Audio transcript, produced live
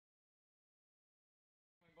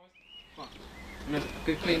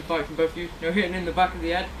Good clean fight from both of you. No hitting in the back of the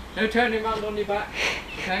head. No turning around on your back.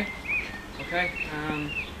 Okay? Okay?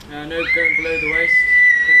 No going below the waist.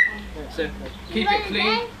 Okay? So keep it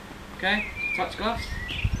clean. Okay? Touch gloves.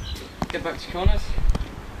 Get back to corners.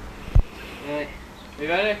 Yeah. You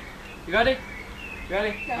ready? You ready? You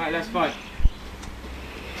ready? Alright, let's fight.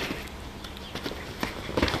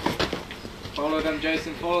 Follow them,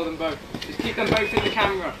 Jason. Follow them both. Just keep them both in the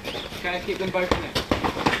camera. Okay? Keep them both in it.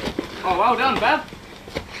 Oh, well done, Ben.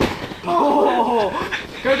 Oh!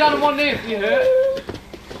 Go down on one knee if you hurt.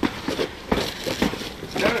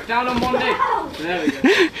 Go down on one knee. There we go.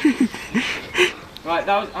 Right,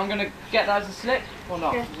 I'm going to get that as a slip or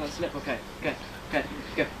not? Is that a slip? Okay. Okay. Okay.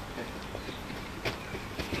 Go.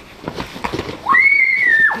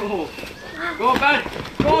 Oh. Go on, Ben.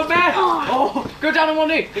 Go on, Ben. Oh. Go down on one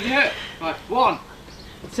knee if you hurt. Right, 1,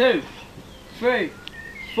 2, 3,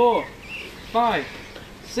 4, 5,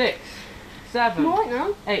 6, 7,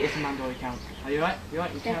 8 is a mandatory count. Are you right? You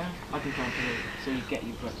right? You count? I can count for you, so you get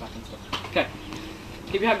your breath back and stuff. Okay.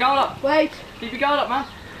 Keep your guard up. Wait. Keep your guard up, man.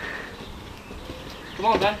 Come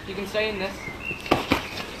on, Ben. You can stay in this.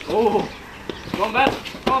 Oh. Come on, Ben.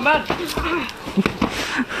 Come on, Ben.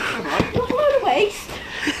 Alright. Not below the waist.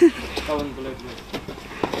 That wasn't below the waist.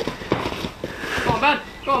 Come on, Ben.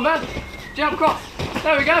 Come on, Ben. Jump across.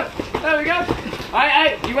 There we go. There we go.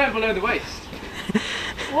 Hey, you went below the waist.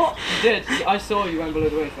 What? You did. I saw you went below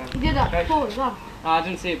the waist then. You did that before as well. I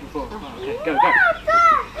didn't see it before. Oh, okay, go.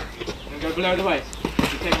 Go below the waist.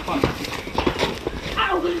 You take a punch.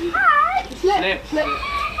 Ow! Slip.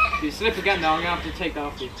 If you slip again now, I'm going to have to take that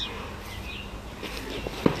off you.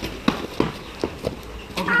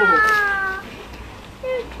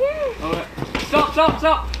 Oh.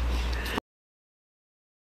 Stop.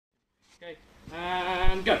 Okay,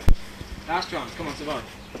 and go. Last chance. Come on, survive.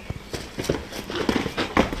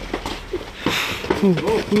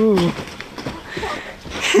 Ooh.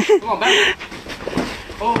 Come on, Ben.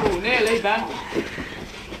 Oh, nearly, Ben.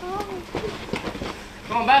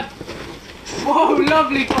 Come on, Ben. Whoa,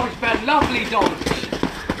 lovely dodge, Ben. Lovely dodge.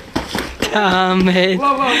 Damn it.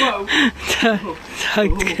 Whoa.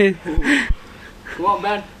 Good. Come on,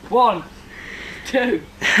 Ben. 1, 2,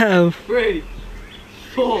 3,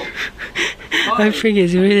 4, 5. I think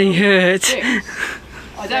it's really hurt. 6,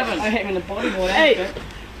 7. I hit him in the body more than 8,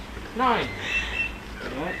 9.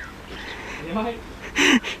 You alright?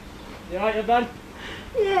 You alright, Ben?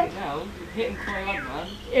 Yeah. Now, you're hitting quite hard, man.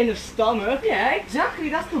 In the stomach. Yeah, exactly.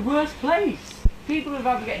 That's the worst place. People have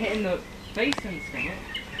had to get hit in the face and stomach.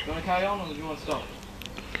 Do you want to carry on or do you want to stop?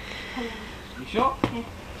 You sure? Yeah.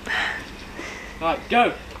 Right,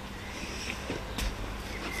 go.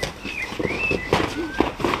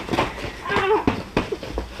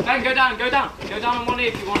 Ben, go down. Go down on one knee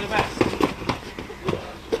if you want the best.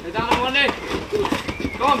 Go down on one knee.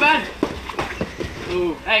 Go on, Ben.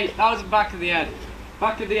 Ooh, hey, that was the back of the head.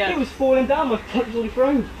 Back of the head. He was falling down, my punch was already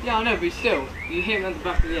thrown. Yeah, I know, but still, you hit him at the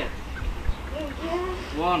back of the head.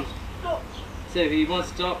 1, 2, he wants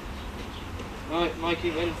to stop. Right, Mikey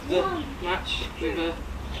wins the match with a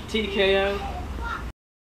TKO.